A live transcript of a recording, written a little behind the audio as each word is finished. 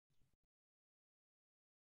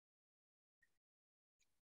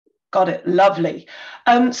Got it. Lovely.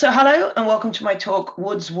 So hello and welcome to my talk,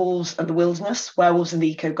 Woods, Wolves and the Wilderness, Werewolves in the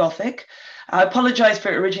Eco-Gothic. I apologise for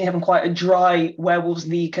originally having quite a dry Werewolves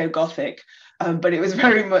in the Eco-Gothic, but it was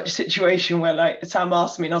very much a situation where like Sam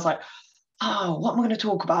asked me and I was like, oh, what am I going to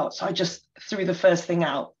talk about? So I just threw the first thing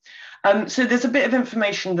out. So there's a bit of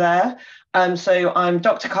information there. So I'm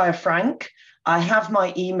Dr. Kaja Franck. I have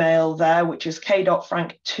my email there, which is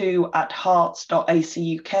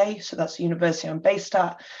k.franck2@hearts.ac.uk. So that's the university I'm based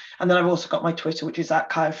at. And then I've also got my Twitter, which is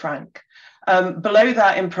 @Kaja Franck. Below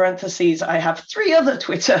that, in parentheses, I have 3 other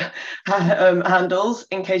Twitter handles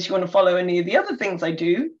in case you want to follow any of the other things I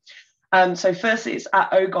do. So first it's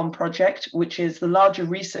 @Ogon Project, which is the larger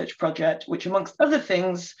research project, which amongst other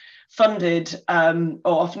things funded or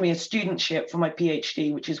offered me a studentship for my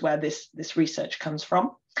PhD, which is where this research comes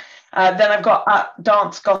from. Then I've got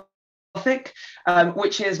Dance Gothic,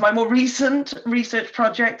 which is my more recent research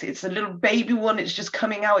project. It's a little baby one. It's just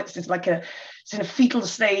coming out. It's in a fetal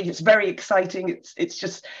stage. It's very exciting. It's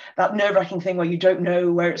just that nerve-wracking thing where you don't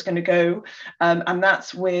know where it's going to go. And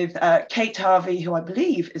that's with Kate Harvey, who I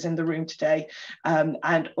believe is in the room today,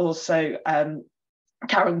 and also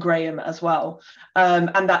Karen Graham as well.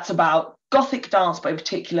 And that's about Gothic dance, but in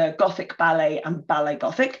particular Gothic ballet and ballet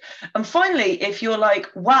Gothic. And finally, if you're like,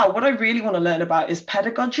 wow, what I really want to learn about is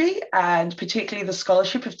pedagogy and particularly the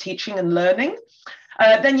scholarship of teaching and learning,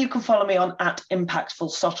 then you can follow me on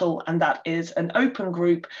 @ImpactfulSottle, and that is an open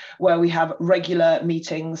group where we have regular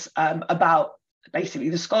meetings about basically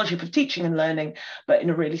the scholarship of teaching and learning, but in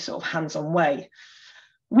a really sort of hands-on way.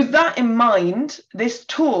 With that in mind, this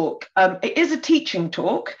talk, it is a teaching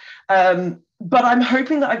talk, but I'm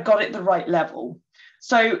hoping that I've got it the right level.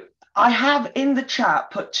 So I have in the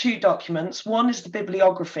chat put 2 documents. One is the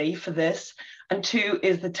bibliography for this, and 2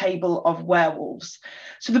 is the table of werewolves.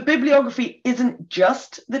 So the bibliography isn't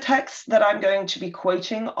just the text that I'm going to be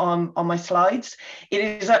quoting on my slides.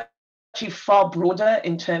 It is actually far broader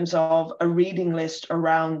in terms of a reading list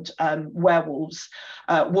around werewolves,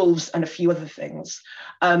 wolves, and a few other things.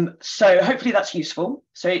 So hopefully that's useful.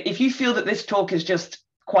 So if you feel that this talk is just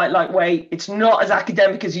quite lightweight, it's not as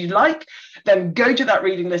academic as you'd like, then go to that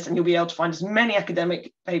reading list and you'll be able to find as many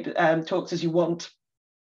academic paper, talks as you want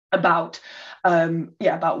about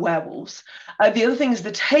werewolves. The other thing is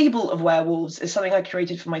the table of werewolves is something I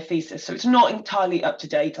created for my thesis, so it's not entirely up to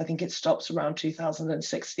date. I think it stops around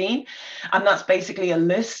 2016, and that's basically a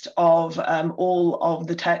list of all of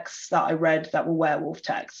the texts that I read that were werewolf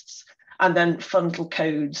texts, and then frontal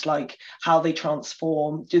codes like how they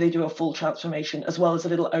transform, do they do a full transformation, as well as a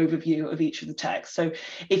little overview of each of the texts. So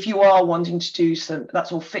if you are wanting to do some,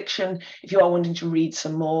 that's all fiction. If you are wanting to read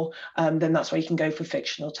some more, then that's where you can go for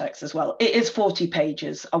fictional text as well. It is 40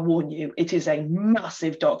 pages, I warn you. It is a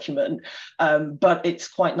massive document, but it's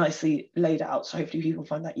quite nicely laid out. So hopefully people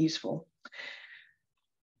find that useful.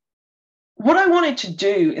 What I wanted to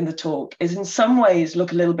do in the talk is in some ways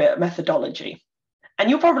look a little bit at methodology. And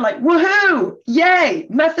you're probably like, woohoo, yay,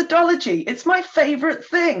 methodology. It's my favorite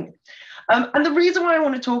thing. And the reason why I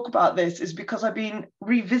want to talk about this is because I've been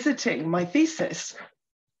revisiting my thesis,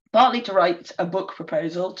 partly to write a book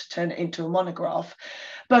proposal to turn it into a monograph,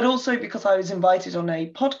 but also because I was invited on a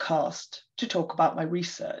podcast to talk about my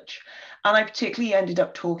research. And I particularly ended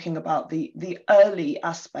up talking about the early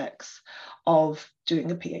aspects of doing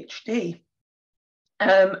a PhD.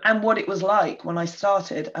 And what it was like when I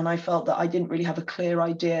started, and I felt that I didn't really have a clear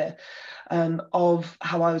idea of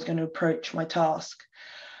how I was going to approach my task.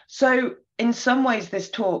 So in some ways, this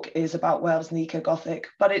talk is about werewolves and the Eco-Gothic,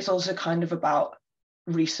 but it's also kind of about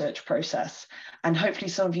research process. And hopefully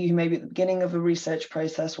some of you who may be at the beginning of a research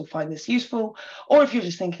process will find this useful, or if you're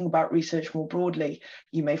just thinking about research more broadly,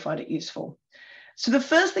 you may find it useful. So the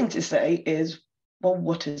first thing to say is, well,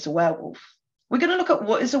 what is a werewolf? We're going to look at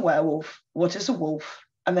what is a werewolf, what is a wolf,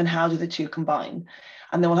 and then how do the 2 combine.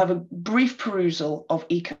 And then we'll have a brief perusal of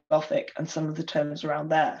Eco-Gothic and some of the terms around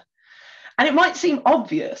there. And it might seem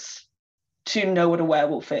obvious to know what a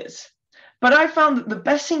werewolf is, but I found that the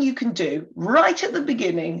best thing you can do right at the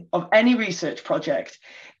beginning of any research project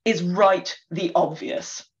is write the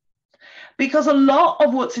obvious. Because a lot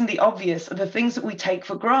of what's in the obvious are the things that we take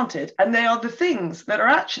for granted, and they are the things that are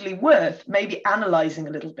actually worth maybe analysing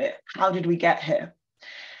a little bit. How did we get here?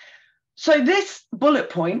 So this bullet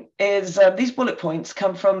point is, these bullet points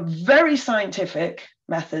come from very scientific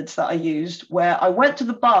methods that I used, where I went to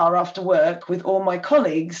the bar after work with all my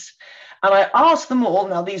colleagues, and I asked them all,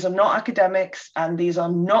 now these are not academics and these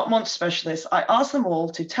are not monster specialists, I asked them all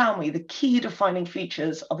to tell me the key defining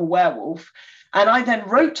features of a werewolf. And I then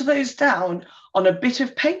wrote those down on a bit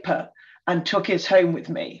of paper and took it home with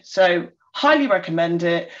me. So Highly recommend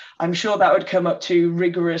it. I'm sure that would come up to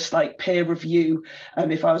rigorous like peer review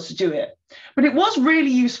if I was to do it. But it was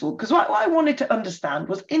really useful because what I wanted to understand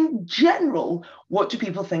was, in general, what do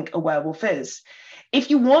people think a werewolf is? If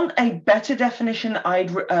you want a better definition,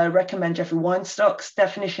 I'd recommend Jeffrey Weinstock's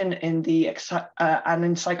definition in the An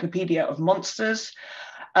Encyclopedia of Monsters.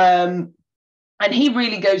 And he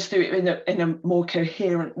really goes through it in a more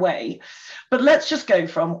coherent way. But let's just go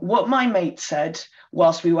from what my mate said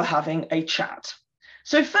whilst we were having a chat.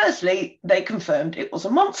 So firstly, they confirmed it was a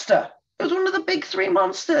monster. It was one of the big three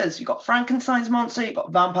monsters. You've got Frankenstein's monster, you've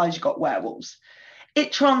got vampires, you've got werewolves.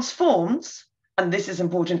 It transforms, and this is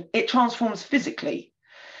important, it transforms physically.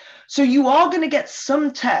 So you are going to get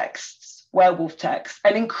some texts, werewolf texts,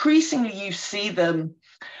 and increasingly you see them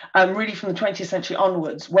really from the 20th century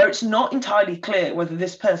onwards, where it's not entirely clear whether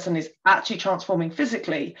this person is actually transforming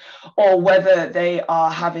physically or whether they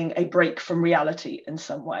are having a break from reality in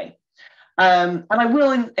some way. And I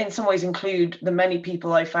will in some ways include the many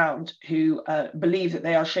people I found who believe that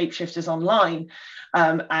they are shapeshifters online,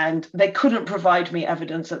 and they couldn't provide me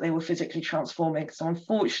evidence that they were physically transforming. So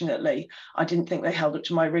unfortunately, I didn't think they held up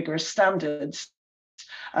to my rigorous standards.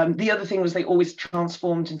 The other thing was they always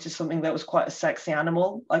transformed into something that was quite a sexy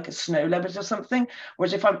animal, like a snow leopard or something.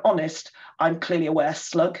 Whereas if I'm honest, I'm clearly a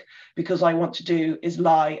were-slug, because I want to do is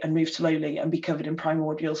lie and move slowly and be covered in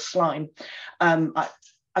primordial slime.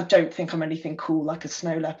 I don't think I'm anything cool like a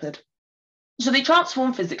snow leopard. So they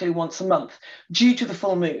transform physically once a month due to the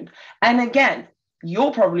full moon. And again,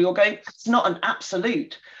 you're probably all going, it's not an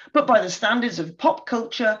absolute, but by the standards of pop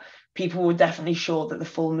culture, people were definitely sure that the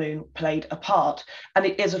full moon played a part. And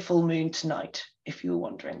it is a full moon tonight, if you were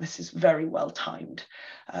wondering. This is very well timed.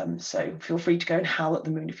 So feel free to go and howl at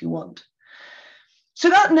the moon if you want. So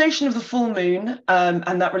that notion of the full moon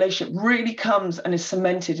and that relationship really comes and is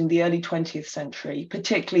cemented in the early 20th century,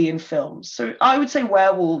 particularly in films. So I would say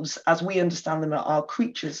werewolves, as we understand them, are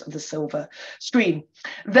creatures of the silver screen.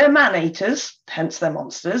 They're man-eaters, hence they're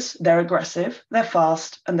monsters. They're aggressive, they're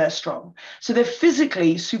fast, and they're strong. So they're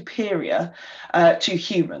physically superior to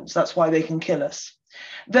humans. That's why they can kill us.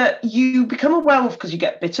 That you become a werewolf because you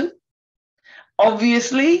get bitten.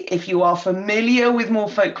 Obviously, if you are familiar with more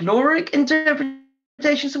folkloric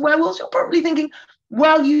interpretations of werewolves, you're probably thinking,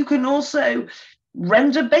 well, you can also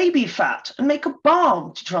render baby fat and make a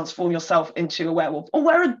balm to transform yourself into a werewolf, or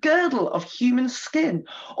wear a girdle of human skin,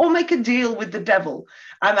 or make a deal with the devil.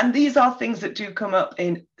 And these are things that do come up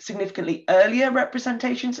in significantly earlier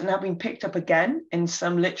representations and have been picked up again in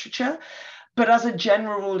some literature. But as a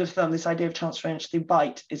general rule of thumb, this idea of transference through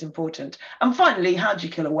bite is important. And finally, how do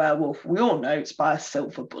you kill a werewolf? We all know it's by a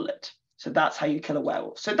silver bullet. So that's how you kill a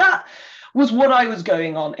werewolf. So that was what I was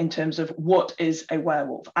going on in terms of what is a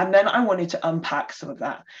werewolf. And then I wanted to unpack some of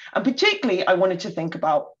that. And particularly, I wanted to think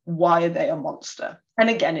about, why are they a monster? And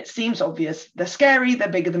again, it seems obvious. They're scary, they're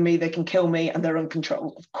bigger than me, they can kill me, and they're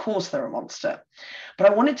uncontrollable. Of course, they're a monster. But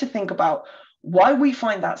I wanted to think about why we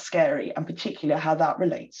find that scary, and particularly how that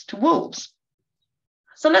relates to wolves.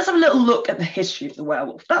 So let's have a little look at the history of the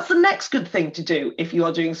werewolf. That's the next good thing to do if you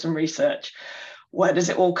are doing some research. Where does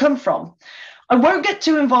it all come from? I won't get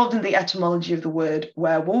too involved in the etymology of the word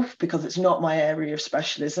werewolf because it's not my area of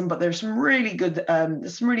specialism, but there's some really good,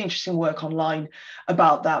 there's some really interesting work online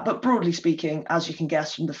about that. But broadly speaking, as you can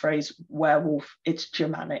guess from the phrase werewolf, it's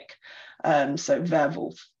Germanic, so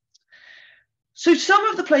werewolf. So some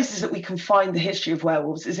of the places that we can find the history of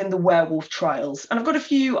werewolves is in the werewolf trials. And I've got a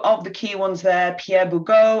few of the key ones there: Pierre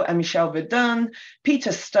Bugeaud and Michel Verdun,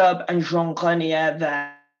 Peter Stubb and Jean Grenier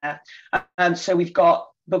there. So we've got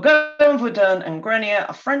Bugeaud, Verdun and Grenier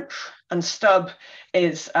are French, and Stubb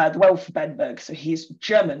is the werewolf of Bedburg, so he's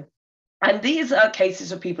German. And these are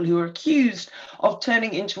cases of people who are accused of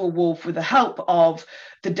turning into a wolf with the help of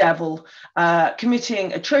the devil,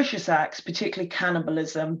 committing atrocious acts, particularly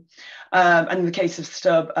cannibalism, and in the case of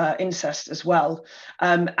Stubb, incest as well.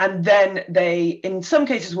 And then they, in some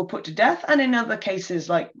cases, were put to death, and in other cases,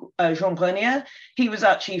 like Jean Grenier, he was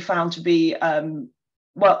actually found to be,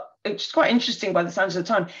 well, it's quite interesting by the sounds of the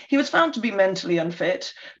time, he was found to be mentally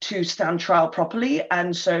unfit to stand trial properly.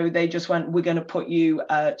 And so they just went, we're going to put you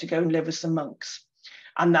to go and live with some monks.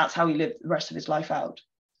 And that's how he lived the rest of his life out.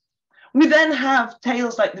 We then have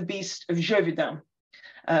tales like the Beast of Gévaudan.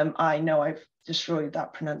 I know I've destroyed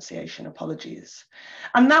that pronunciation, apologies.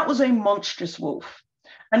 And that was a monstrous wolf.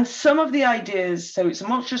 And some of the ideas, so it's a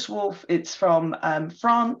monstrous wolf, it's from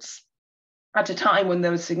France, at a time when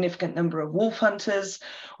there was a significant number of wolf hunters,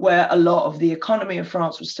 where a lot of the economy of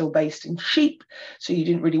France was still based in sheep. So you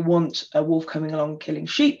didn't really want a wolf coming along killing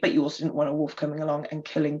sheep, but you also didn't want a wolf coming along and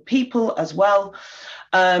killing people as well.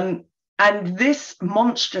 And And this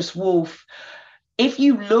monstrous wolf, if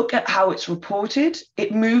you look at how it's reported,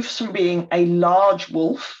 it moves from being a large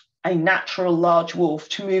wolf, a natural large wolf,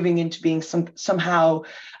 to moving into being somehow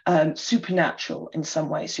supernatural in some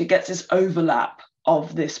way. So it gets this overlap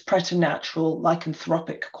of this preternatural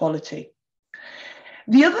lycanthropic quality.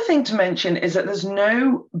 The other thing to mention is that there's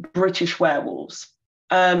no British werewolves.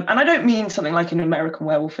 And I don't mean something like an American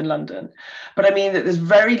werewolf in London, but I mean that there's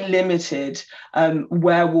very limited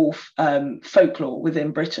werewolf folklore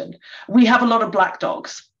within Britain. We have a lot of black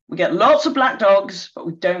dogs. We get lots of black dogs, but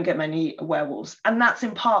we don't get many werewolves. And that's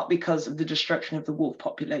in part because of the destruction of the wolf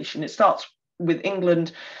population. It starts with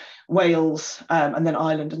England, Wales, and then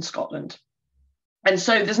Ireland and Scotland. And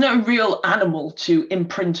so there's no real animal to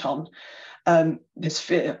imprint on this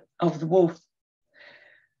fear of the wolf.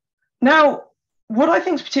 Now, what I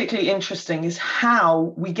think is particularly interesting is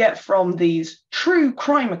how we get from these true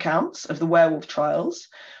crime accounts of the werewolf trials,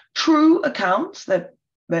 true accounts that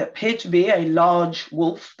appeared to be a large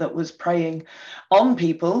wolf that was preying on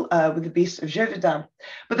people with the beast of Gévaudan.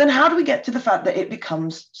 But then how do we get to the fact that it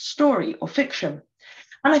becomes story or fiction?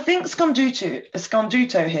 And I think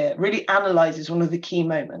Sconduto here really analyzes one of the key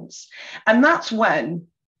moments. And that's when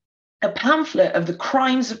a pamphlet of the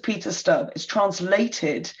crimes of Peter Stubb is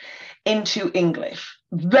translated into English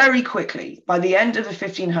very quickly. By the end of the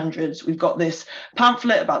 1500s, we've got this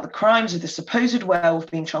pamphlet about the crimes of the supposed werewolf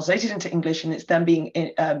being translated into English, and it's then being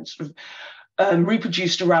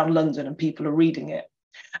reproduced around London, and people are reading it.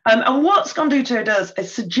 And what Sconduto does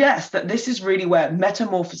is suggest that this is really where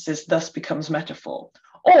metamorphosis thus becomes metaphor.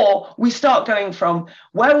 Or we start going from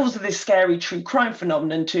werewolves are this scary true crime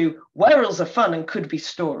phenomenon to werewolves are fun and could be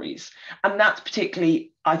stories. And that's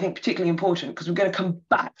I think particularly important, because we're going to come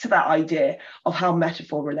back to that idea of how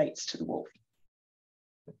metaphor relates to the wolf.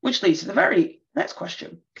 Which leads to the very next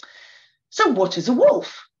question. So what is a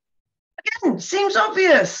wolf? Again, seems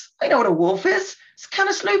obvious. I know what a wolf is. It's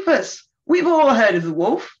Canis lupus. We've all heard of the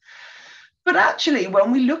wolf. But actually,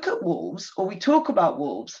 when we look at wolves or we talk about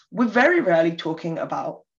wolves, we're very rarely talking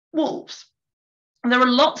about wolves. And there are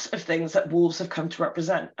lots of things that wolves have come to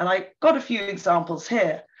represent. And I got a few examples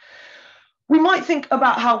here. We might think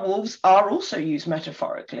about how wolves are also used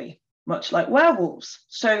metaphorically, much like werewolves.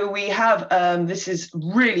 So we have, this is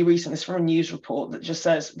really recent, this is from a news report that just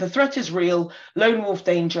says, the threat is real, lone wolf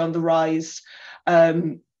danger on the rise.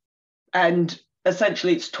 And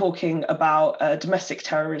essentially, it's talking about domestic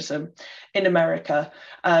terrorism in America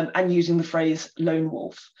and using the phrase lone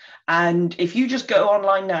wolf. And if you just go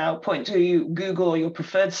online now, point to Google or your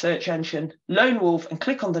preferred search engine, lone wolf, and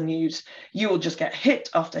click on the news, you will just get hit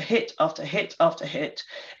after hit after hit after hit,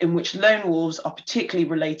 in which lone wolves are particularly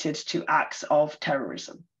related to acts of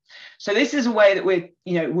terrorism. So this is a way that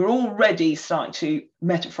we're already starting to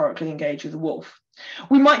metaphorically engage with the wolf.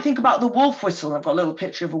 We might think about the wolf whistle. I've got a little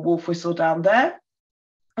picture of a wolf whistle down there.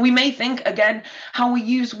 We may think, again, how we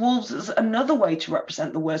use wolves as another way to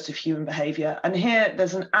represent the worst of human behavior. And here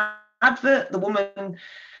there's an advert,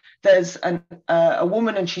 there's a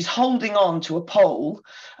woman and she's holding on to a pole,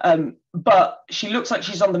 but she looks like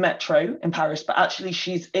she's on the metro in Paris, but actually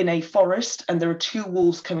she's in a forest and there are two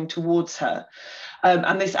wolves coming towards her.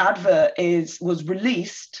 And this advert was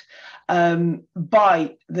released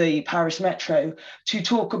by the Paris Metro to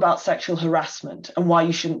talk about sexual harassment and why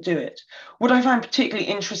you shouldn't do it. What I find particularly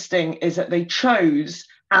interesting is that they chose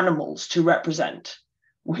animals to represent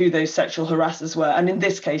who those sexual harassers were. And in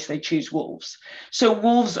this case, they choose wolves. So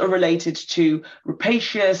wolves are related to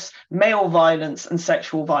rapacious, male violence and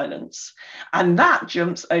sexual violence. And that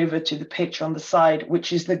jumps over to the picture on the side,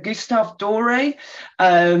 which is the Gustave Doré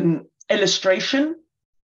illustration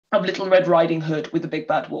of Little Red Riding Hood with the big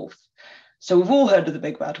bad wolf. So we've all heard of the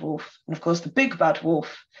big bad wolf. And of course, the big bad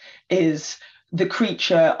wolf is the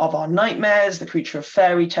creature of our nightmares, the creature of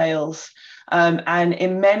fairy tales. And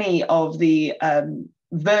in many of the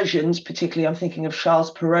versions, particularly I'm thinking of Charles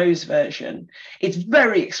Perrault's version, it's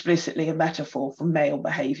very explicitly a metaphor for male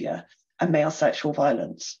behavior and male sexual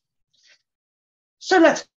violence. So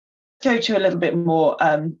let's go to a little bit more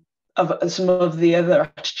of some of the other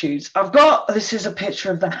attitudes. This is a picture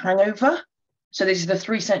of The Hangover. So these are the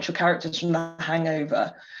three central characters from The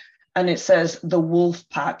Hangover. And it says, the wolf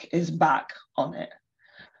pack is back on it.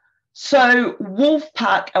 So wolf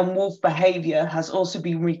pack and wolf behavior has also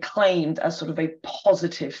been reclaimed as sort of a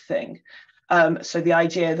positive thing. So the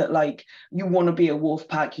idea that like you want to be a wolf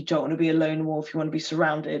pack, you don't want to be a lone wolf, you want to be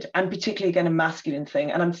surrounded, and particularly again a masculine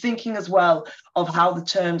thing. And I'm thinking as well of how the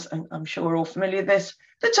terms, and I'm sure we're all familiar with this,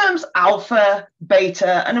 the terms alpha,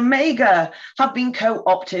 beta, and omega have been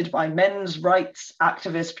co-opted by men's rights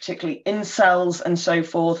activists, particularly incels and so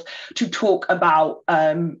forth, to talk about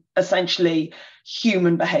essentially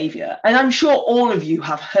human behavior. And I'm sure all of you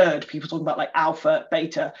have heard people talking about like alpha,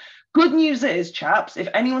 beta. Good news is, chaps, if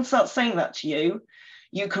anyone starts saying that to you,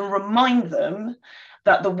 you can remind them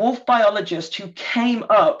that the wolf biologist who came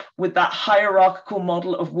up with that hierarchical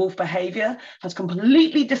model of wolf behavior has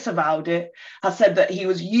completely disavowed it, has said that he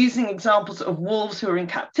was using examples of wolves who are in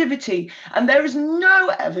captivity, and there is no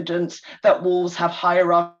evidence that wolves have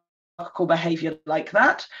hierarchical behavior like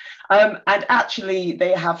that. And actually,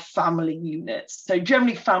 they have family units. So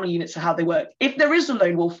generally, family units are how they work. If there is a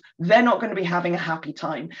lone wolf, they're not going to be having a happy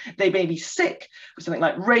time. They may be sick with something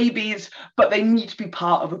like rabies, but they need to be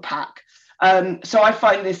part of a pack. So I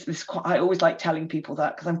find this I always like telling people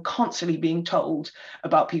that, because I'm constantly being told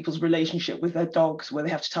about people's relationship with their dogs, where they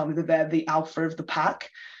have to tell me that they're the alpha of the pack.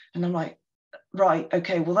 And I'm like, right,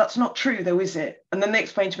 okay, well, that's not true though, is it? And then they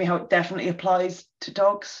explain to me how it definitely applies to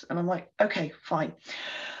dogs. And I'm like, okay, fine.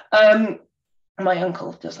 My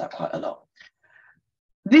uncle does that quite a lot.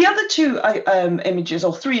 The other two images,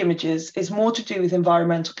 or three images, is more to do with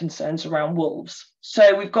environmental concerns around wolves.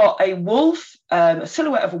 So we've got a wolf, a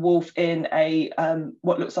silhouette of a wolf in a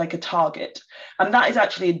what looks like a Target. And that is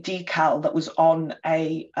actually a decal that was on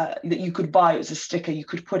that you could buy. It was a sticker, you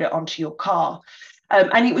could put it onto your car.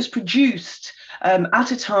 And it was produced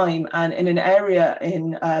at a time and in an area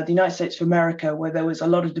in the United States of America where there was a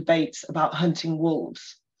lot of debates about hunting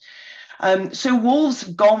wolves. So wolves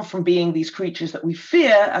have gone from being these creatures that we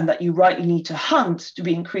fear and that you rightly need to hunt to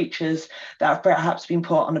being creatures that have perhaps been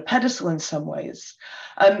put on a pedestal in some ways.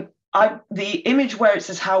 The image where it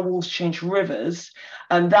says how wolves change rivers,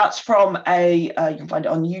 and that's from you can find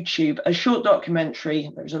it on YouTube, a short documentary,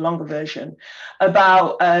 there's a longer version,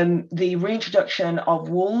 about the reintroduction of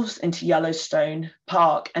wolves into Yellowstone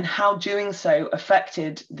Park and how doing so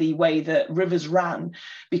affected the way that rivers ran,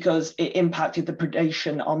 because it impacted the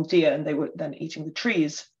predation on deer and they were then eating the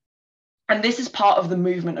trees. And this is part of the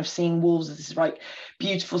movement of seeing wolves as these like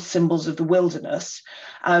beautiful symbols of the wilderness.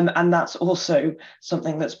 And that's also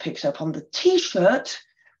something that's picked up on the T-shirt.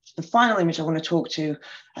 The final image I want to talk to.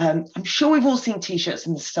 I'm sure we've all seen T-shirts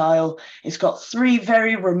in the style. It's got three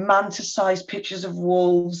very romanticized pictures of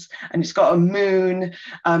wolves, and it's got a moon.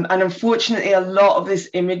 And unfortunately, a lot of this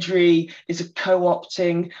imagery is a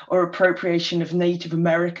co-opting or appropriation of Native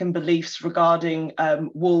American beliefs regarding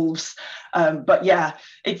wolves. But yeah,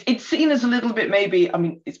 it's seen as a little bit maybe, I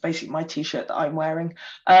mean, it's basically my T-shirt that I'm wearing.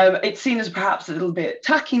 It's seen as perhaps a little bit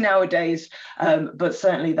tacky nowadays, but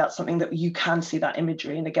certainly that's something that you can see that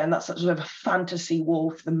imagery. And again, that's sort of a fantasy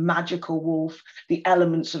wolf, the magical wolf, the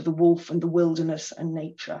elements of the wolf and the wilderness and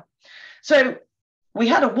nature. So we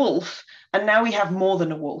had a wolf, and now we have more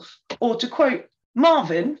than a wolf. Or to quote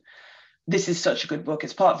Marvin, this is such a good book.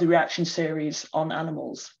 It's part of the Reaction series on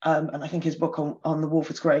animals. And I think his book on the wolf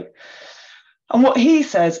is great. And what he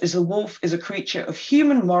says is a wolf is a creature of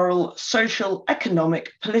human, moral, social,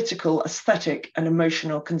 economic, political, aesthetic, and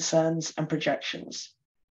emotional concerns and projections,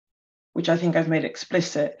 which I think I've made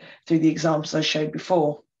explicit through the examples I showed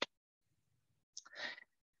before.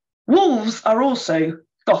 Wolves are also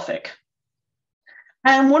Gothic.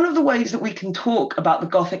 And one of the ways that we can talk about the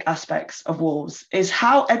Gothic aspects of wolves is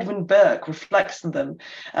how Edwin Burke reflects on them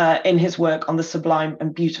in his work on the sublime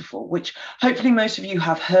and beautiful, which hopefully most of you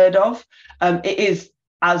have heard of. It is,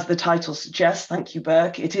 as the title suggests, thank you,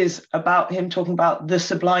 Burke, it is about him talking about the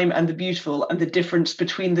sublime and the beautiful and the difference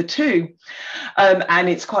between the two. And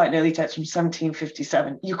it's quite an early text from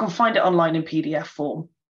 1757. You can find it online in PDF form.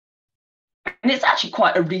 And it's actually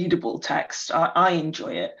quite a readable text. I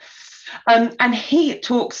enjoy it. And he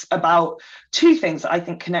talks about two things that I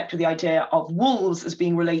think connect with the idea of wolves as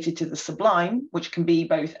being related to the sublime, which can be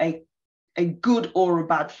both a good or a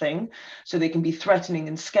bad thing. So they can be threatening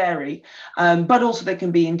and scary, but also they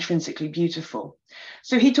can be intrinsically beautiful.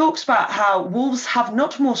 So he talks about how wolves have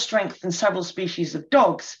not more strength than several species of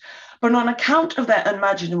dogs, but on account of their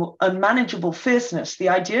unmanageable fierceness, the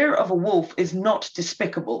idea of a wolf is not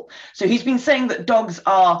despicable. So he's been saying that dogs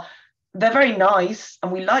they're very nice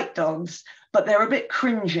and we like dogs, but they're a bit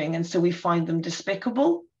cringing, and so we find them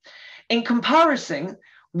despicable. In comparison,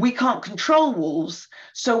 we can't control wolves,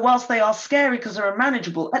 so whilst they are scary because they're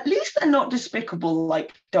unmanageable, at least they're not despicable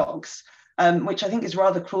like dogs, which I think is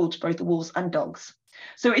rather cruel to both the wolves and dogs.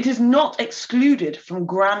 So it is not excluded from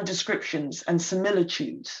grand descriptions and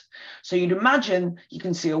similitudes. So you'd imagine you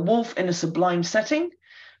can see a wolf in a sublime setting,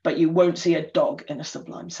 but you won't see a dog in a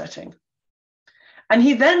sublime setting. And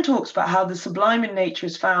he then talks about how the sublime in nature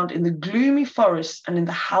is found in the gloomy forests and in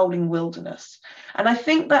the howling wilderness. And I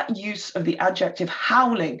think that use of the adjective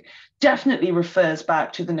howling definitely refers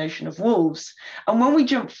back to the notion of wolves. And when we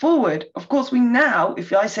jump forward, of course, we now,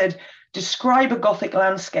 if I said, describe a Gothic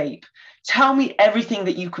landscape, tell me everything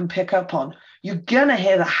that you can pick up on, you're going to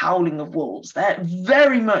hear the howling of wolves. They're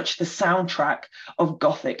very much the soundtrack of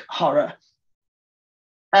Gothic horror.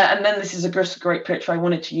 And then this is a great picture I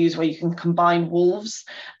wanted to use where you can combine wolves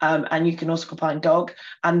and you can also combine dog.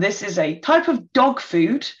 And this is a type of dog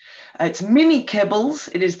food. It's mini kibbles.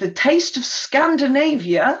 It is the taste of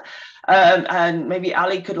Scandinavia. And maybe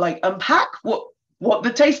Ali could like unpack what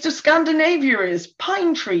the taste of Scandinavia is.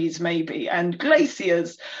 Pine trees maybe and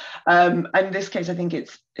glaciers. In this case, I think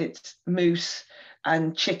it's moose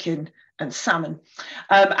and chicken and salmon.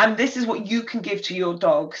 And this is what you can give to your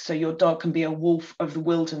dog. So your dog can be a wolf of the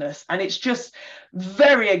wilderness. And it's just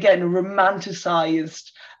very, again,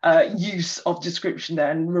 romanticized use of description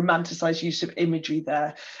there and romanticized use of imagery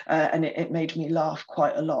there. And it made me laugh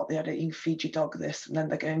quite a lot. The idea you feed your dog this and then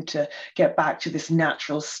they're going to get back to this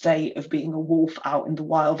natural state of being a wolf out in the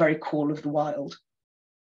wild, very call of the wild.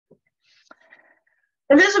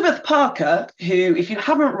 Elizabeth Parker, who, if you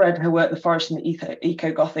haven't read her work, The Forest and the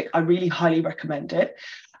Eco-Gothic, I really highly recommend it.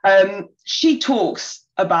 She talks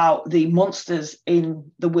about the monsters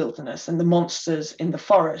in the wilderness and the monsters in the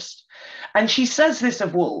forest. And she says this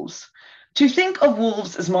of wolves: to think of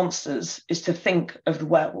wolves as monsters is to think of the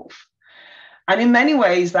werewolf. And in many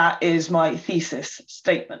ways, that is my thesis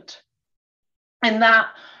statement. And that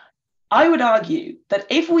I would argue that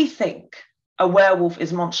if we think a werewolf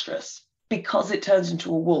is monstrous, because it turns into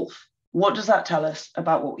a wolf, what does that tell us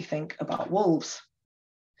about what we think about wolves?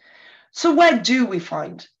 So where do we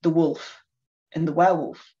find the wolf in the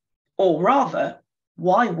werewolf? Or rather,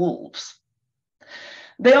 why wolves?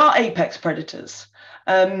 They are apex predators.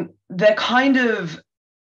 They're kind of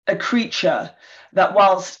a creature that,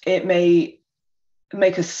 whilst it may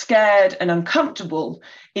make us scared and uncomfortable,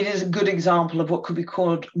 it is a good example of what could be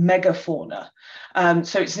called megafauna.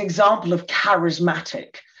 So it's an example of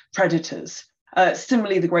charismatic predators.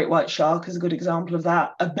 Similarly, the great white shark is a good example of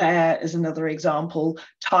that. A bear is another example.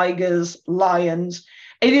 Tigers, lions.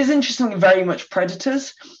 It is interestingly very much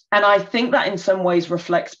predators. And I think that in some ways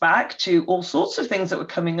reflects back to all sorts of things that were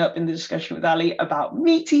coming up in the discussion with Ali about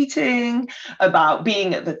meat eating, about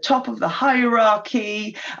being at the top of the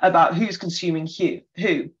hierarchy, about who's consuming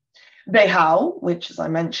who. They howl, which, as I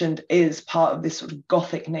mentioned, is part of this sort of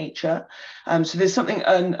Gothic nature. So there's something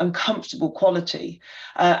uncomfortable quality.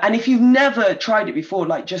 And if you've never tried it before,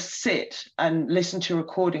 like just sit and listen to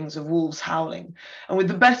recordings of wolves howling. And with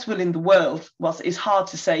the best will in the world, whilst it's hard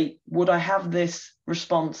to say, would I have this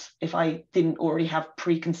response if I didn't already have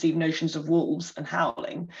preconceived notions of wolves and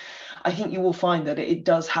howling, I think you will find that it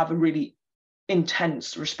does have a really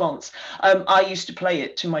intense response. I used to play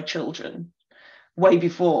it to my children way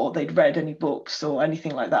before they'd read any books or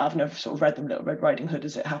anything like that. I've never sort of read them, Little Red Riding Hood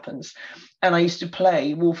as it happens. And I used to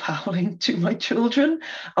play wolf howling to my children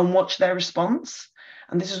and watch their response.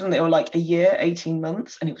 And this is when they were like a year, 18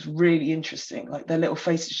 months. And it was really interesting. Like their little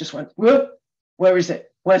faces just went, whoa, where is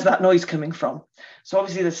it? Where's that noise coming from? So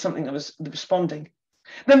obviously there's something that was responding.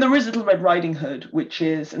 Then there is Little Red Riding Hood, which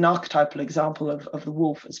is an archetypal example of the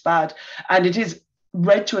wolf as bad. And it is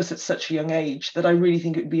read to us at such a young age that I really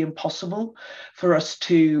think it would be impossible for us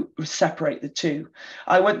to separate the two.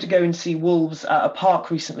 I went to go and see wolves at a park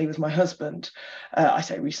recently with my husband. I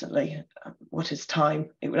say recently, what is time?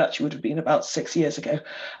 It would have been about 6 years ago.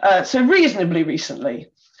 So reasonably recently.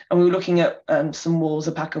 And we were looking at some wolves,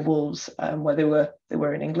 a pack of wolves, where they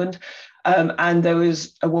were in England. And there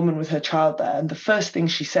was a woman with her child there. And the first thing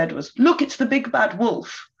she said was, "Look, it's the big bad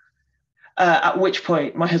wolf." At which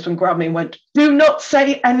point my husband grabbed me and went, "Do not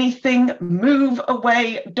say anything, move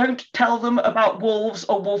away, don't tell them about wolves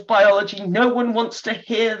or wolf biology. No one wants to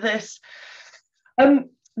hear this."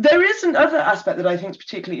 There is another aspect that I think is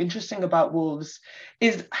particularly interesting about wolves,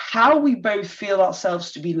 is how we both feel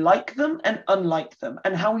ourselves to be like them and unlike them,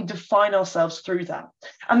 and how we define ourselves through that.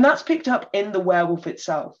 And that's picked up in the werewolf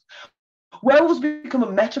itself. Werewolves become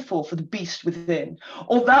a metaphor for the beast within,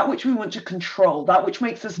 or that which we want to control, that which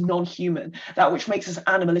makes us non-human, that which makes us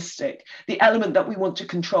animalistic, the element that we want to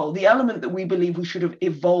control, the element that we believe we should have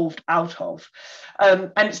evolved out of.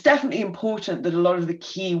 And it's definitely important that a lot of the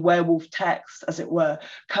key werewolf texts, as it were,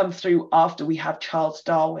 come through after we have Charles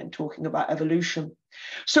Darwin talking about evolution.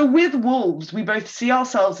 So with wolves, we both see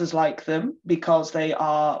ourselves as like them because they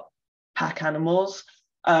are pack animals.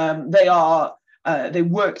 They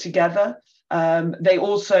work together. They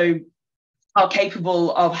also are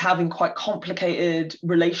capable of having quite complicated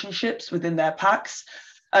relationships within their packs.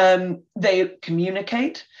 They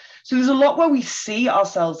communicate. So there's a lot where we see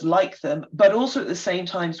ourselves like them, but also at the same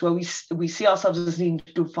times where we see ourselves as needing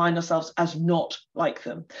to define ourselves as not like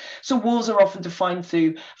them. So wolves are often defined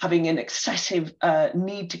through having an excessive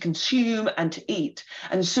need to consume and to eat.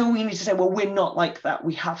 And so we need to say, well, we're not like that.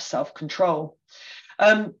 We have self-control.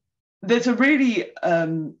 There's a really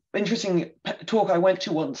interesting talk I went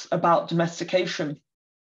to once about domestication.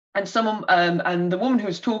 And someone and the woman who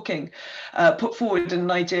was talking put forward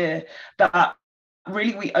an idea that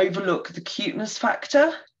really we overlook the cuteness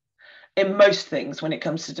factor in most things when it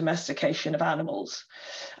comes to domestication of animals.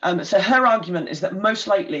 So her argument is that most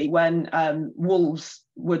likely when wolves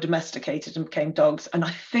were domesticated and became dogs, and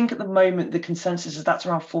I think at the moment the consensus is that's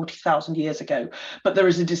around 40,000 years ago, but there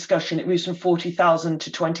is a discussion, it moves from 40,000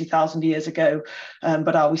 to 20,000 years ago,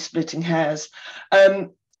 but are we splitting hairs?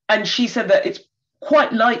 And she said that it's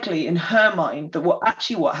quite likely in her mind that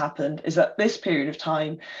what happened is that this period of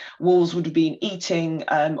time, wolves would have been eating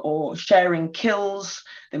or sharing kills.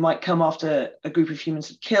 They might come after a group of humans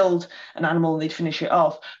had killed an animal and they'd finish it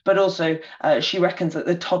off. But also she reckons that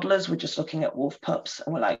the toddlers were just looking at wolf pups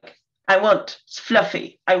and were like, it's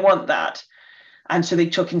fluffy, I want that. And so they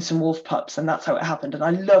took in some wolf pups and that's how it happened. And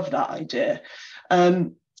I love that idea.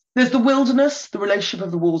 There's the wilderness, the relationship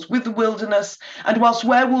of the wolves with the wilderness. And whilst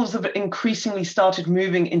werewolves have increasingly started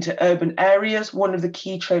moving into urban areas, one of the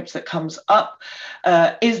key tropes that comes up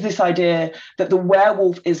is this idea that the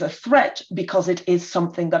werewolf is a threat because it is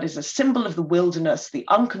something that is a symbol of the wilderness, the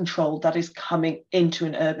uncontrolled that is coming into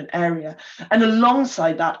an urban area. And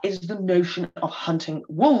alongside that is the notion of hunting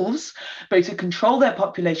wolves, both to control their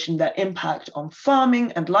population, their impact on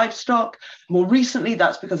farming and livestock. More recently,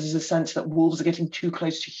 that's because there's a sense that wolves are getting too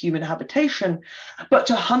close to human habitation, but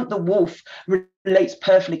to hunt the wolf relates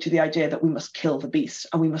perfectly to the idea that we must kill the beast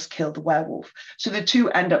and we must kill the werewolf. So the two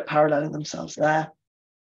end up paralleling themselves there.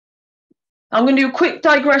 I'm going to do a quick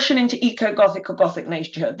digression into eco-Gothic or Gothic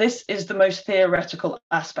nature. This is the most theoretical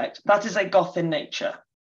aspect. That is a goth in nature.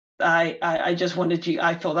 I just wanted you,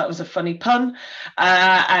 I thought that was a funny pun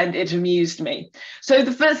and it amused me. So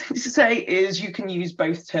the first thing to say is you can use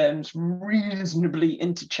both terms reasonably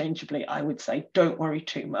interchangeably, I would say. Don't worry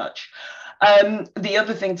too much. The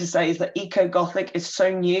other thing to say is that eco-Gothic is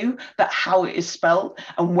so new that how it is spelled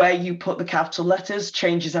and where you put the capital letters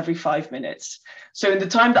changes every 5 minutes. So in the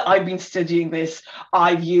time that I've been studying this,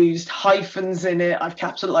 I've used hyphens in it, I've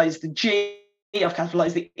capitalized the G, I've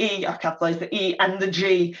capitalized the E, I've capitalized the E and the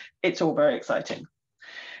G. It's all very exciting.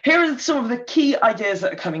 Here are some of the key ideas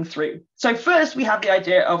that are coming through. So first we have the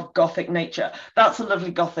idea of Gothic nature. That's a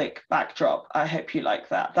lovely Gothic backdrop. I hope you like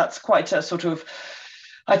that. That's quite a sort of,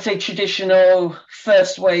 I'd say, traditional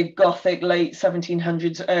first wave Gothic, late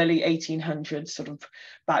 1700s, early 1800s sort of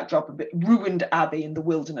backdrop, a bit ruined abbey in the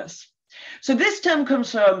wilderness. So this term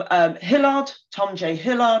comes from Hillard, Tom J.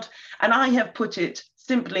 Hillard, and I have put it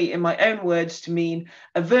simply in my own words to mean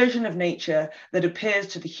a version of nature that appears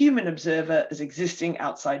to the human observer as existing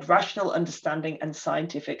outside rational understanding and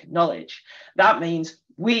scientific knowledge. That means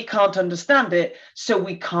we can't understand it, so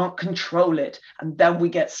we can't control it, and then we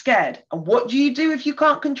get scared. And what do you do if you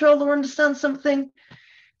can't control or understand something?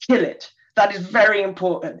 Kill it. That is very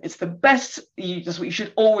important. It's the best, that's what you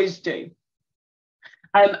should always do.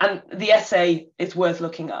 And the essay is worth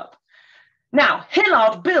looking up. Now,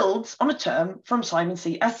 Hillard builds on a term from Simon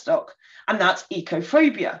C. Estock, and that's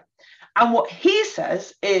ecophobia. And what he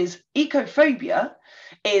says is ecophobia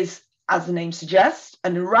is, as the name suggests,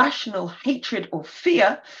 an irrational hatred or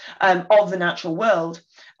fear of the natural world.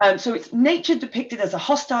 So it's nature depicted as a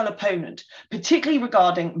hostile opponent, particularly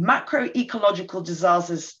regarding macroecological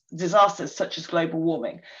disasters such as global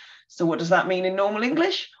warming. So what does that mean in normal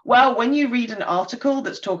English? Well, when you read an article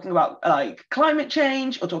that's talking about like climate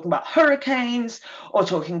change or talking about hurricanes or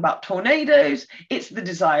talking about tornadoes, it's the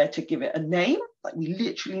desire to give it a name, like we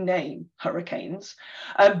literally name hurricanes,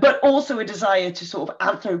 but also a desire to sort of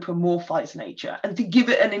anthropomorphize nature and to give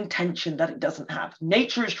it an intention that it doesn't have.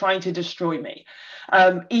 Nature is trying to destroy me,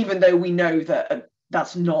 even though we know that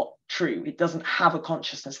that's not true. It doesn't have a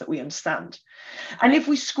consciousness that we understand. And if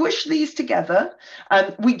we squish these together,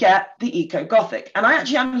 we get the eco-Gothic. And I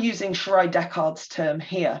actually am using Shirai Deckard's term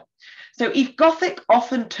here. So Gothic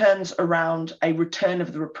often turns around a return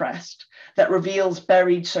of the repressed that reveals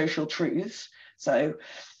buried social truths. So,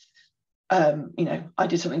 I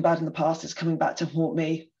did something bad in the past, it's coming back to haunt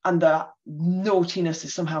me. And the naughtiness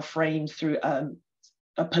is somehow framed through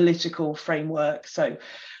a political framework. So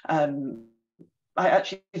I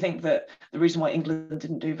actually think that the reason why England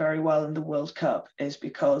didn't do very well in the World Cup is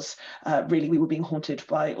because really we were being haunted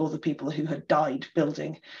by all the people who had died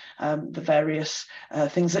building the various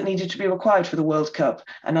things that needed to be required for the World Cup.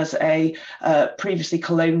 And as a previously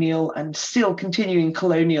colonial and still continuing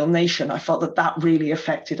colonial nation, I felt that that really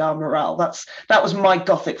affected our morale. That was my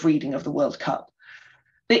Gothic reading of the World Cup.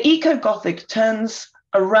 The Eco-Gothic turns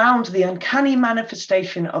around the uncanny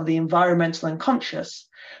manifestation of the environmental unconscious,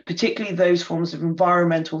 particularly those forms of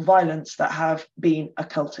environmental violence that have been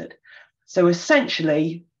occulted. So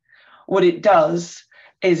essentially, what it does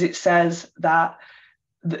is it says that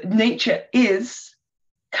nature is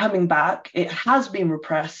coming back, it has been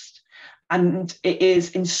repressed, and it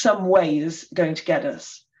is in some ways going to get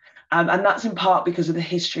us. And that's in part because of the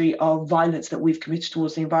history of violence that we've committed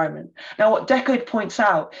towards the environment. Now, what Decode points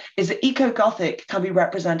out is that Eco-Gothic can be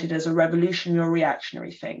represented as a revolutionary or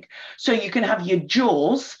reactionary thing. So you can have your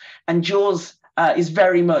Jaws, and Jaws is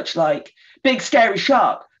very much like, big scary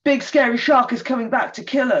shark is coming back to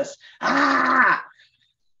kill us. Ah!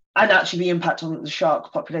 And actually the impact on the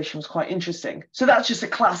shark population was quite interesting. So that's just a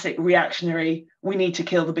classic reactionary, we need to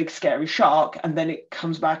kill the big scary shark, and then it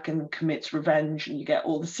comes back and commits revenge and you get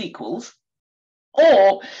all the sequels.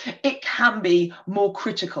 Or it can be more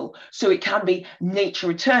critical. So it can be nature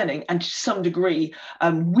returning, and to some degree,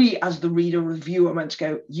 we as the reader or viewer are meant to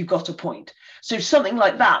go, you got a point. So something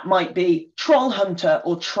like that might be Troll Hunter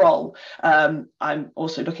or Troll. I'm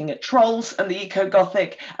also looking at Trolls and the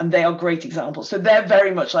Eco-Gothic, and they are great examples. So they're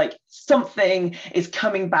very much like something is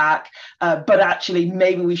coming back, but actually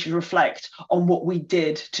maybe we should reflect on what we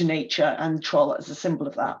did to nature, and Troll as a symbol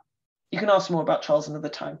of that. You can ask more about Trolls another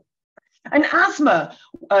time. And asthma,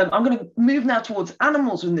 I'm going to move now towards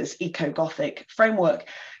animals in this Eco-Gothic framework.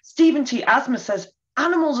 Stephen T. Asthma says,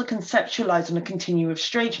 animals are conceptualized on a continuum of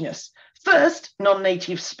strangeness. First,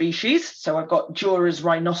 non-native species. So I've got Jorah's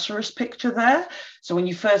rhinoceros picture there. So when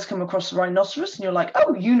you first come across the rhinoceros and you're like,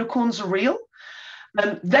 oh, unicorns are real.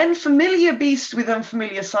 Then familiar beasts with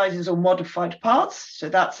unfamiliar sizes or modified parts. So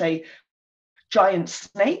that's a giant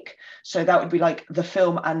snake. So that would be like the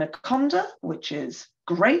film Anaconda, which is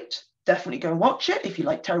great. Definitely go and watch it if you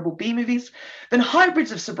like terrible B movies. Then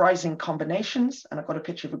hybrids of surprising combinations, and I've got a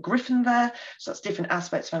picture of a griffin there, so that's different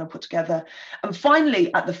aspects when I put together. And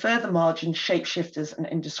finally, at the further margin, shapeshifters and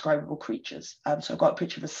indescribable creatures. So I've got a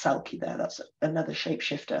picture of a selkie there, that's another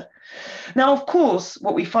shapeshifter. Now, of course,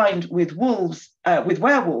 what we find with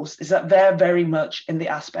werewolves is that they're very much in the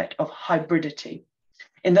aspect of hybridity,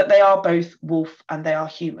 in that they are both wolf and they are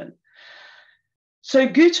human. So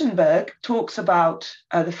Gutenberg talks about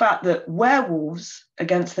the fact that werewolves,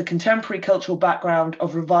 against the contemporary cultural background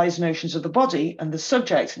of revised notions of the body and the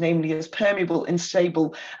subject, namely as permeable,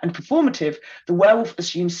 unstable, and performative, the werewolf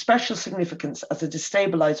assumes special significance as a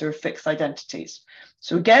destabilizer of fixed identities.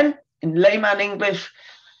 So again, in layman English,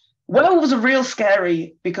 werewolves are real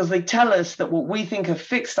scary because they tell us that what we think of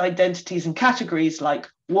fixed identities and categories like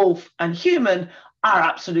wolf and human are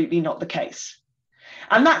absolutely not the case.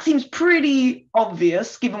 And that seems pretty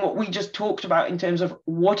obvious, given what we just talked about in terms of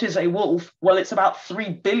what is a wolf. Well, it's about 3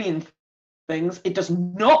 billion things. It does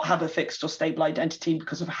not have a fixed or stable identity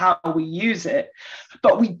because of how we use it.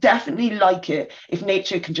 But we definitely like it if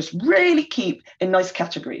nature can just really keep in nice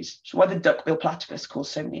categories. Which is why the duckbill platypus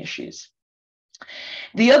caused so many issues.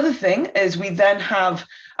 The other thing is we then have,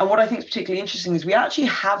 and what I think is particularly interesting is we actually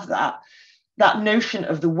have that notion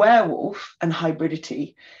of the werewolf and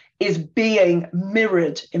hybridity is being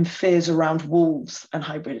mirrored in fears around wolves and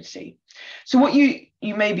hybridity. So what you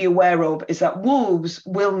may be aware of is that wolves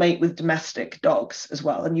will mate with domestic dogs as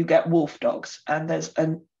well, and you get wolf dogs. And there's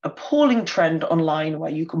an appalling trend online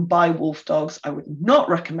where you can buy wolf dogs. I would not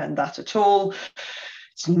recommend that at all.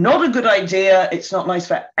 It's not a good idea. It's not nice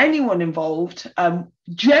for anyone involved.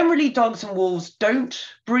 Generally, dogs and wolves don't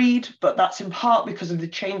breed, but that's in part because of the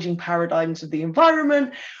changing paradigms of the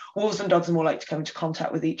environment. Wolves and dogs are more likely to come into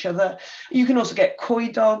contact with each other. You can also get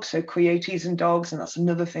coy dogs, so coyotes and dogs, and that's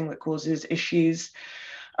another thing that causes issues.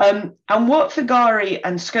 And what Figari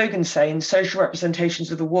and Skogan say in Social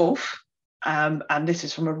Representations of the Wolf, and this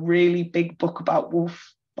is from a really big book about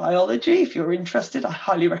wolf biology. If you're interested, I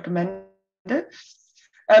highly recommend it.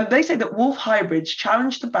 They say that wolf hybrids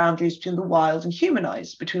challenge the boundaries between the wild and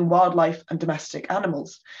humanized, between wildlife and domestic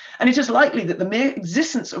animals. And it is likely that the mere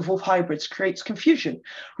existence of wolf hybrids creates confusion,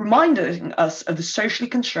 reminding us of the socially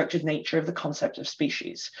constructed nature of the concept of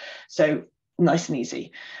species. So nice and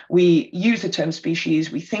easy. We use the term species,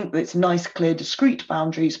 we think that it's nice, clear, discrete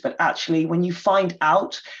boundaries, but actually when you find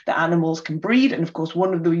out that animals can breed, and of course,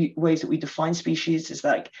 one of the ways that we define species is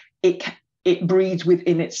like it breeds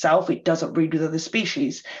within itself, it doesn't breed with other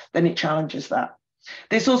species, then it challenges that.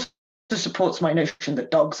 This also supports my notion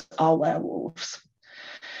that dogs are werewolves,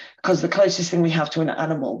 because the closest thing we have to an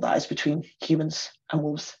animal that is between humans and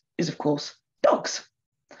wolves is, of course, dogs.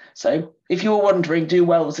 So if you're wondering, do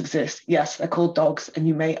werewolves exist? Yes, they're called dogs, and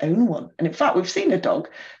you may own one. And in fact, we've seen a dog.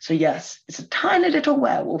 So yes, it's a tiny little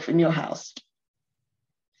werewolf in your house.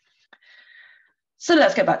 So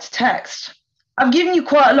let's get back to text. I've given you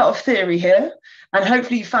quite a lot of theory here, and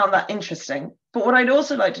hopefully you found that interesting. But what I'd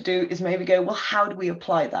also like to do is maybe go, well, how do we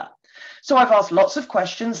apply that? So I've asked lots of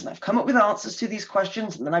questions and I've come up with answers to these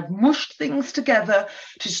questions, and then I've mushed things together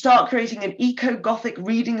to start creating an eco-Gothic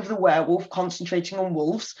reading of the werewolf, concentrating on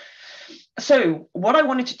wolves. So what I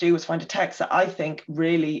wanted to do was find a text that I think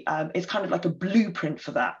really is kind of like a blueprint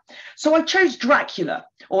for that. So I chose Dracula,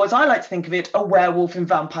 or as I like to think of it, a werewolf in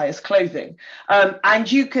vampire's clothing.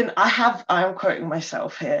 And you can, I am quoting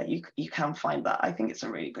myself here, you can find that. I think it's a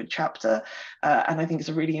really good chapter, and I think it's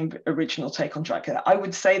a really original take on Dracula. I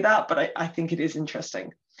would say that, but I think it is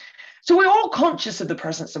interesting. So we're all conscious of the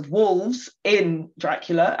presence of wolves in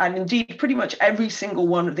Dracula, and indeed pretty much every single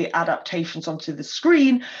one of the adaptations onto the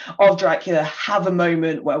screen of Dracula have a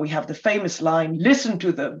moment where we have the famous line, "Listen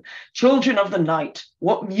to them, children of the night,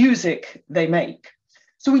 what music they make."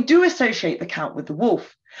 So we do associate the Count with the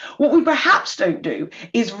wolf. What we perhaps don't do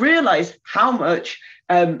is realize how much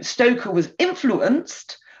Stoker was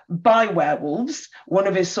influenced by werewolves. One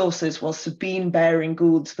of his sources was Sabine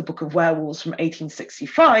Baring-Gould's The Book of Werewolves from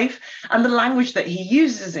 1865, and the language that he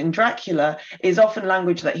uses in Dracula is often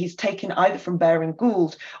language that he's taken either from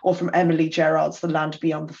Baring-Gould or from Emily Gerard's The Land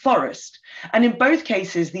Beyond the Forest. And in both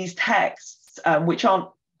cases, these texts, which aren't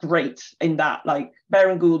great in that, like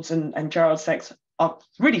Baring-Gould's and Gerard's texts are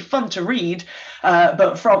really fun to read,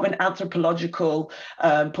 but from an anthropological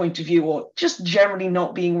point of view, or just generally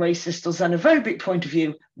not being racist or xenophobic point of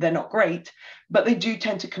view, they're not great, but they do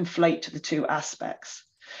tend to conflate the two aspects.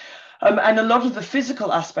 And a lot of the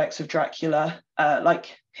physical aspects of Dracula,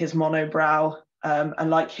 like his monobrow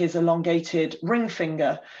and like his elongated ring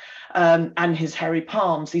finger and his hairy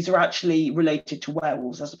palms, these are actually related to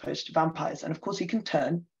werewolves as opposed to vampires. And of course, he can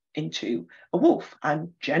turn into a wolf. And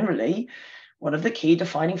generally, one of the key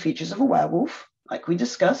defining features of a werewolf, like we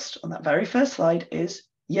discussed on that very first slide, is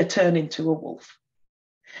you turn into a wolf.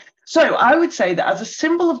 So I would say that as a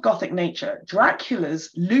symbol of Gothic nature,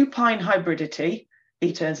 Dracula's lupine hybridity,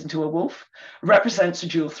 he turns into a wolf, represents a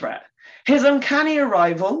dual threat. His uncanny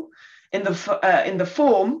arrival in the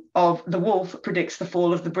form of the wolf predicts the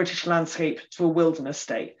fall of the British landscape to a wilderness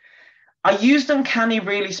state. I used uncanny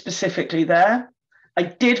really specifically there. I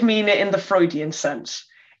did mean it in the Freudian sense,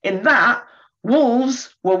 in that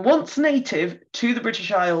wolves were once native to the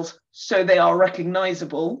British Isles, so they are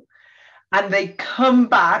recognizable, and they come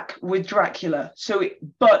back with Dracula,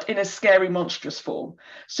 but in a scary, monstrous form.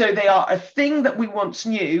 So they are a thing that we once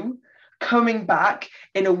knew coming back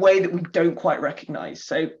in a way that we don't quite recognize.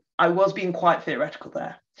 So I was being quite theoretical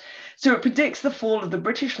there. So it predicts the fall of the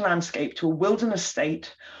British landscape to a wilderness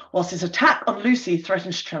state, whilst his attack on Lucy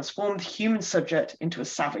threatens to transform the human subject into a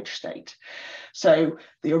savage state. So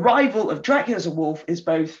the arrival of Dracula as a wolf is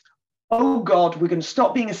both, oh God, we're going to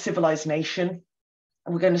stop being a civilized nation.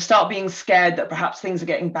 We're going to start being scared that perhaps things are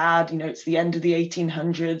getting bad. You know, it's the end of the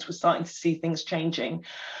 1800s. We're starting to see things changing.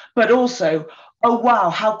 But also, oh, wow,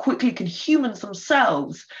 how quickly can humans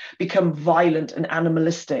themselves become violent and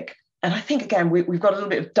animalistic? And I think, again, we've got a little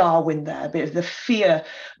bit of Darwin there, a bit of the fear,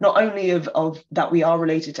 not only of that we are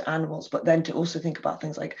related to animals, but then to also think about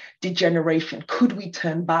things like degeneration. Could we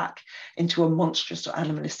turn back into a monstrous or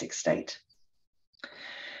animalistic state?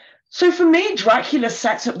 So for me, Dracula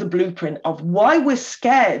sets up the blueprint of why we're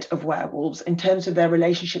scared of werewolves in terms of their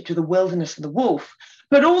relationship to the wilderness and the wolf,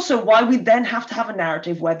 but also why we then have to have a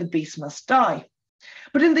narrative where the beast must die.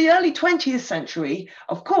 But in the early 20th century,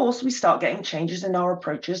 of course, we start getting changes in our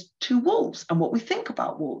approaches to wolves and what we think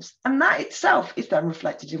about wolves. And that itself is then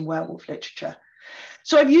reflected in werewolf literature.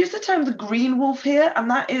 So I've used the term the green wolf here,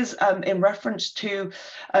 and that is in reference to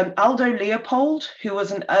Aldo Leopold, who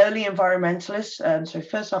was an early environmentalist, so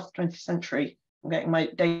first half of the 20th century, I'm getting my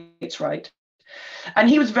dates right. And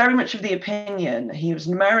he was very much of the opinion, he was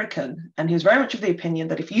an American, and he was very much of the opinion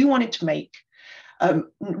that if you wanted to make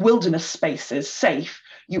wilderness spaces safe,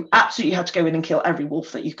 you absolutely had to go in and kill every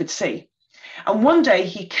wolf that you could see. And one day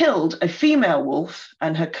he killed a female wolf,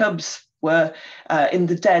 and her cubs were in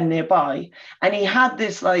the den nearby, and he had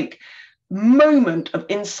this like moment of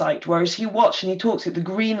insight, whereas he watched and he talks at the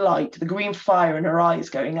green light, the green fire in her eyes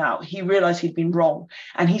going out, he realized he'd been wrong.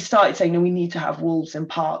 And he started saying, no, we need to have wolves in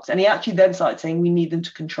parks. And he actually then started saying, we need them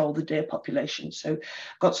to control the deer population. So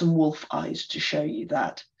got some wolf eyes to show you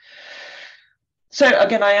that. So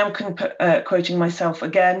again, I am quoting myself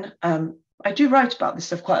again. I do write about this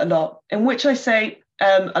stuff quite a lot, in which I say,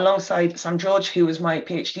 alongside Sam George, who was my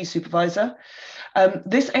PhD supervisor,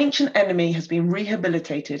 this ancient enemy has been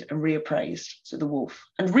rehabilitated and reappraised, so the wolf,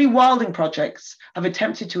 and rewilding projects have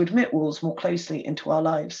attempted to admit wolves more closely into our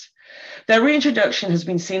lives. Their reintroduction has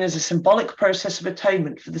been seen as a symbolic process of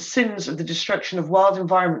atonement for the sins of the destruction of wild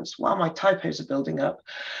environments, wow, my typos are building up,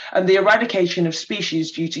 and the eradication of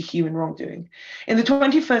species due to human wrongdoing. In the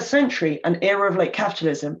 21st century, an era of late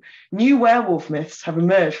capitalism, new werewolf myths have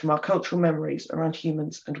emerged from our cultural memories around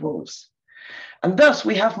humans and wolves. And thus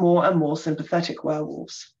we have more and more sympathetic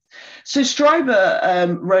werewolves. So Whitley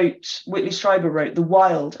Strieber wrote The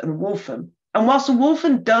Wild and Wolfen. And whilst the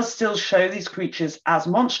wolfen does still show these creatures as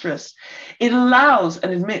monstrous, it allows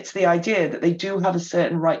and admits the idea that they do have a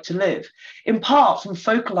certain right to live, in part from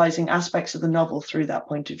focalizing aspects of the novel through that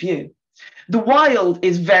point of view. The Wild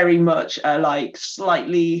is very much like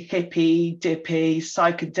slightly hippie, dippy,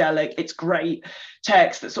 psychedelic. It's great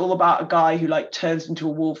text. It's all about a guy who like turns into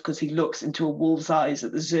a wolf because he looks into a wolf's eyes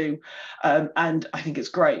at the zoo. And I think it's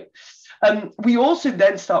great. We also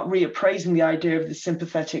then start reappraising the idea of the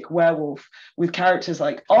sympathetic werewolf with characters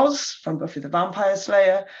like Oz from Buffy the Vampire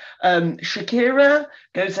Slayer. Shakira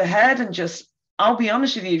goes ahead and just, I'll be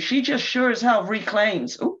honest with you, she just sure as hell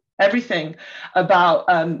reclaims everything about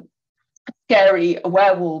scary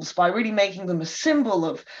werewolves by really making them a symbol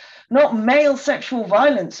of not male sexual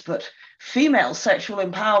violence, but female sexual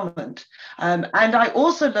empowerment. And I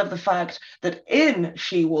also love the fact that in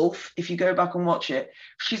She-Wolf, if you go back and watch it,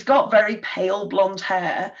 she's got very pale blonde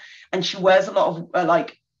hair and she wears a lot of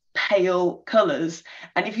like pale colors.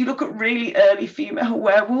 And if you look at really early female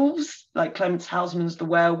werewolves, like Clemens Hausmann's The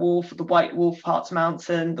Werewolf, the White Wolf, Hart's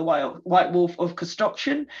Mountain, the White Wolf of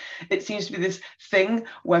Kostockchen, it seems to be this thing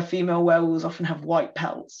where female werewolves often have white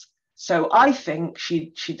pelts. So I think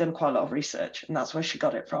she'd done quite a lot of research, and that's where she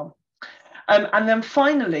got it from. And then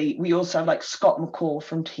finally, we also have like Scott McCall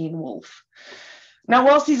from Teen Wolf. Now,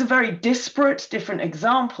 whilst these are very disparate, different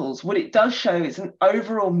examples, what it does show is an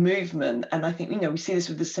overall movement, and I think, we see this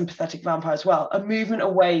with the sympathetic vampire as well, a movement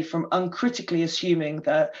away from uncritically assuming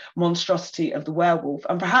the monstrosity of the werewolf,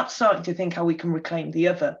 and perhaps starting to think how we can reclaim the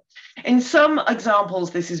other. In some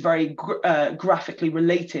examples, this is very graphically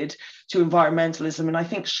related to environmentalism, and I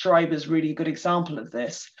think Strieber's really a good example of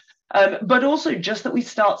this. But also just that we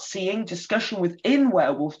start seeing discussion within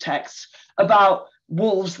werewolf texts about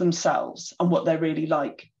wolves themselves and what they're really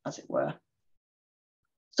like, as it were.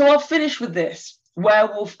 So I'll finish with this,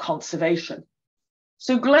 werewolf conservation.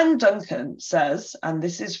 So Glenn Duncan says, and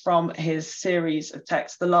this is from his series of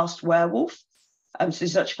texts, The Last Werewolf. So this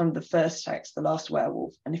is actually from the first text, The Last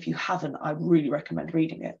Werewolf. And if you haven't, I really recommend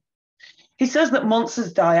reading it. He says that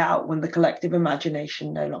monsters die out when the collective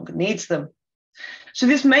imagination no longer needs them. So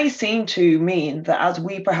this may seem to mean that as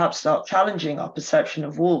we perhaps start challenging our perception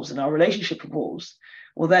of wolves and our relationship with wolves,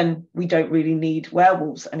 well, then we don't really need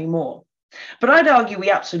werewolves anymore. But I'd argue we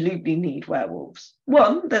absolutely need werewolves.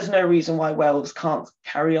 One, there's no reason why werewolves can't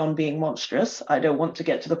carry on being monstrous. I don't want to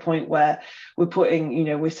get to the point where we're putting,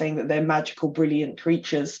 we're saying that they're magical, brilliant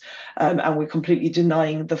creatures, and we're completely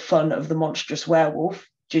denying the fun of the monstrous werewolf.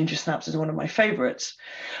 Ginger Snaps is one of my favorites.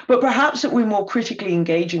 But perhaps that we're more critically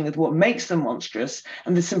engaging with what makes them monstrous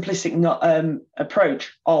and the simplistic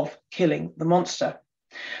approach of killing the monster.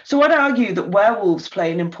 So I'd argue that werewolves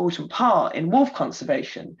play an important part in wolf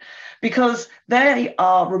conservation because they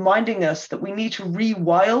are reminding us that we need to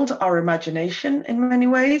rewild our imagination in many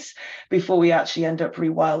ways before we actually end up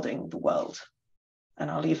rewilding the world. And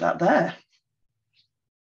I'll leave that there.